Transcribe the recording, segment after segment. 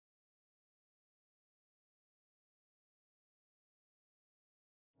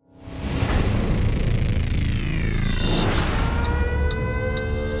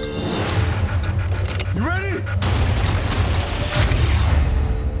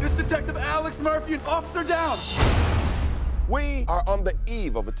Detective Alex Murphy, an officer down. We are on the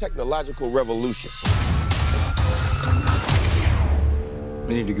eve of a technological revolution.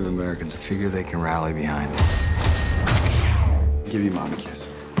 We need to give Americans a figure they can rally behind. Give your mom a kiss.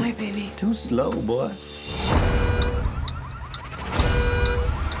 Hi, baby. Too slow, boy.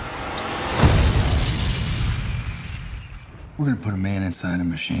 We're gonna put a man inside a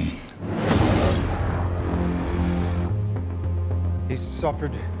machine. He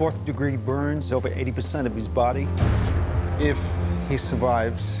suffered fourth-degree burns, over 80% of his body. If he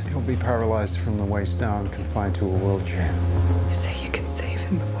survives, he'll be paralyzed from the waist down, confined to a wheelchair. You say you can save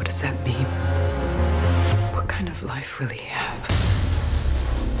him, but what does that mean? What kind of life will he have?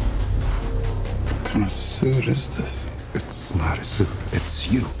 What kind of suit is this? It's not a suit, it's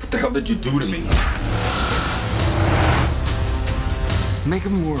you. What the hell did you do to me? Make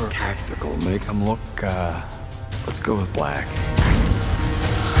him more tactical. Make him look, let's go with black.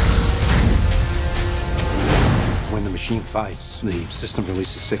 When the machine fights, the system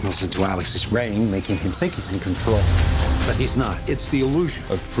releases signals into Alex's brain, making him think he's in control. But he's not. It's the illusion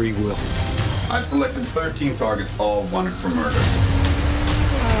of free will. I've selected 13 targets, all wanted for murder.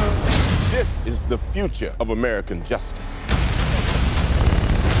 This is the future of American justice.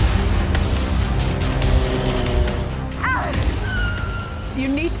 You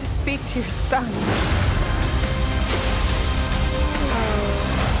need to speak to your son.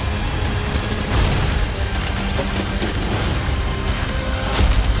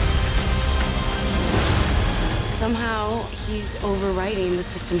 Somehow, he's overriding the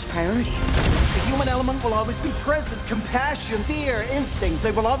system's priorities. The human element will always be present. Compassion, fear, instinct,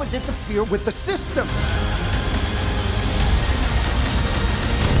 they will always interfere with the system.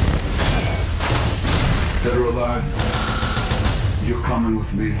 Dead or alive, you're coming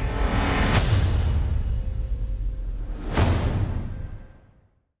with me.